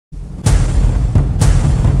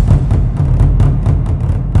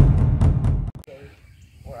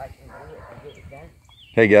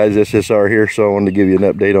Hey guys, SSR here. So I wanted to give you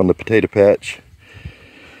an update on the potato patch.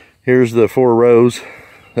 Here's the 4 rows.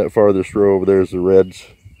 That farthest row over there is the reds,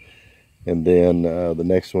 and then the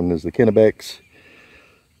next one is the Cashapp.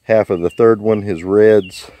 Half of the third one is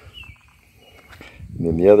reds, and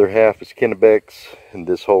then the other half is Cashapp, and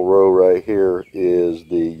this whole row right here is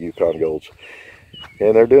the Yukon Golds,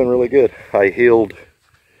 and they're doing really good. I healed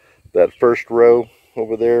that first row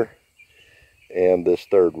over there and this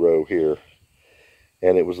third row here,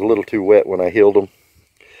 and it was a little too wet when I healed them,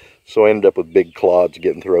 so I ended up with big clods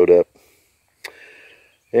getting throwed up.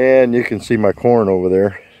 And you can see my corn over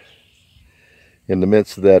there in the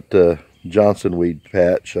midst of that Johnson weed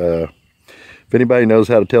patch. If anybody knows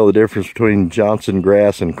how to tell the difference between Johnson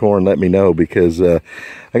grass and corn, let me know, because I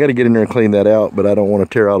got to get in there and clean that out, but I don't want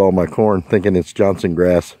to tear out all my corn thinking it's Johnson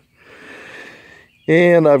grass.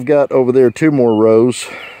 And I've got over there 2 more rows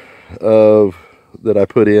of that I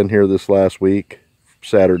put in here this last week,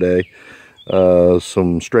 Saturday.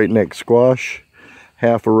 Some straight neck squash,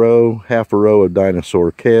 half a row of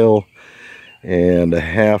dinosaur kale, and a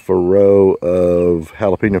half a row of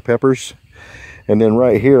jalapeno peppers. And then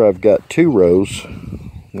right here I've got 2 rows,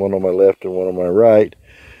 one on my left and one on my right,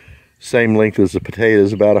 same length as the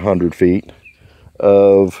potatoes, about 100 feet,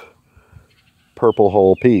 of purple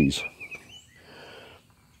hull peas,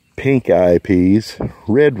 pink eye peas,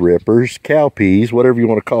 red rippers, cow peas, whatever you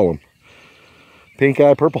want to call them. Pink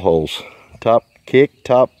eye purple hulls, top kick,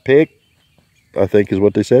 top pick, I think is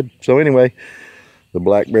what they said. So anyway, the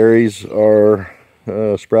blackberries are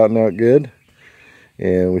sprouting out good,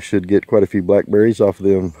 and we should get quite a few blackberries off of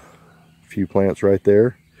them few plants right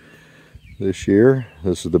there this year.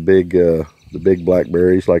 This is the big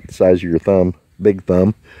blackberries, like the size of your thumb, big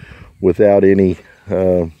thumb, without any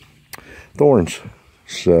thorns.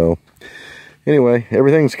 So anyway,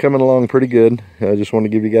 everything's coming along pretty good. I just want to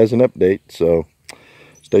give you guys an update, so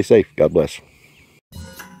stay safe. God bless.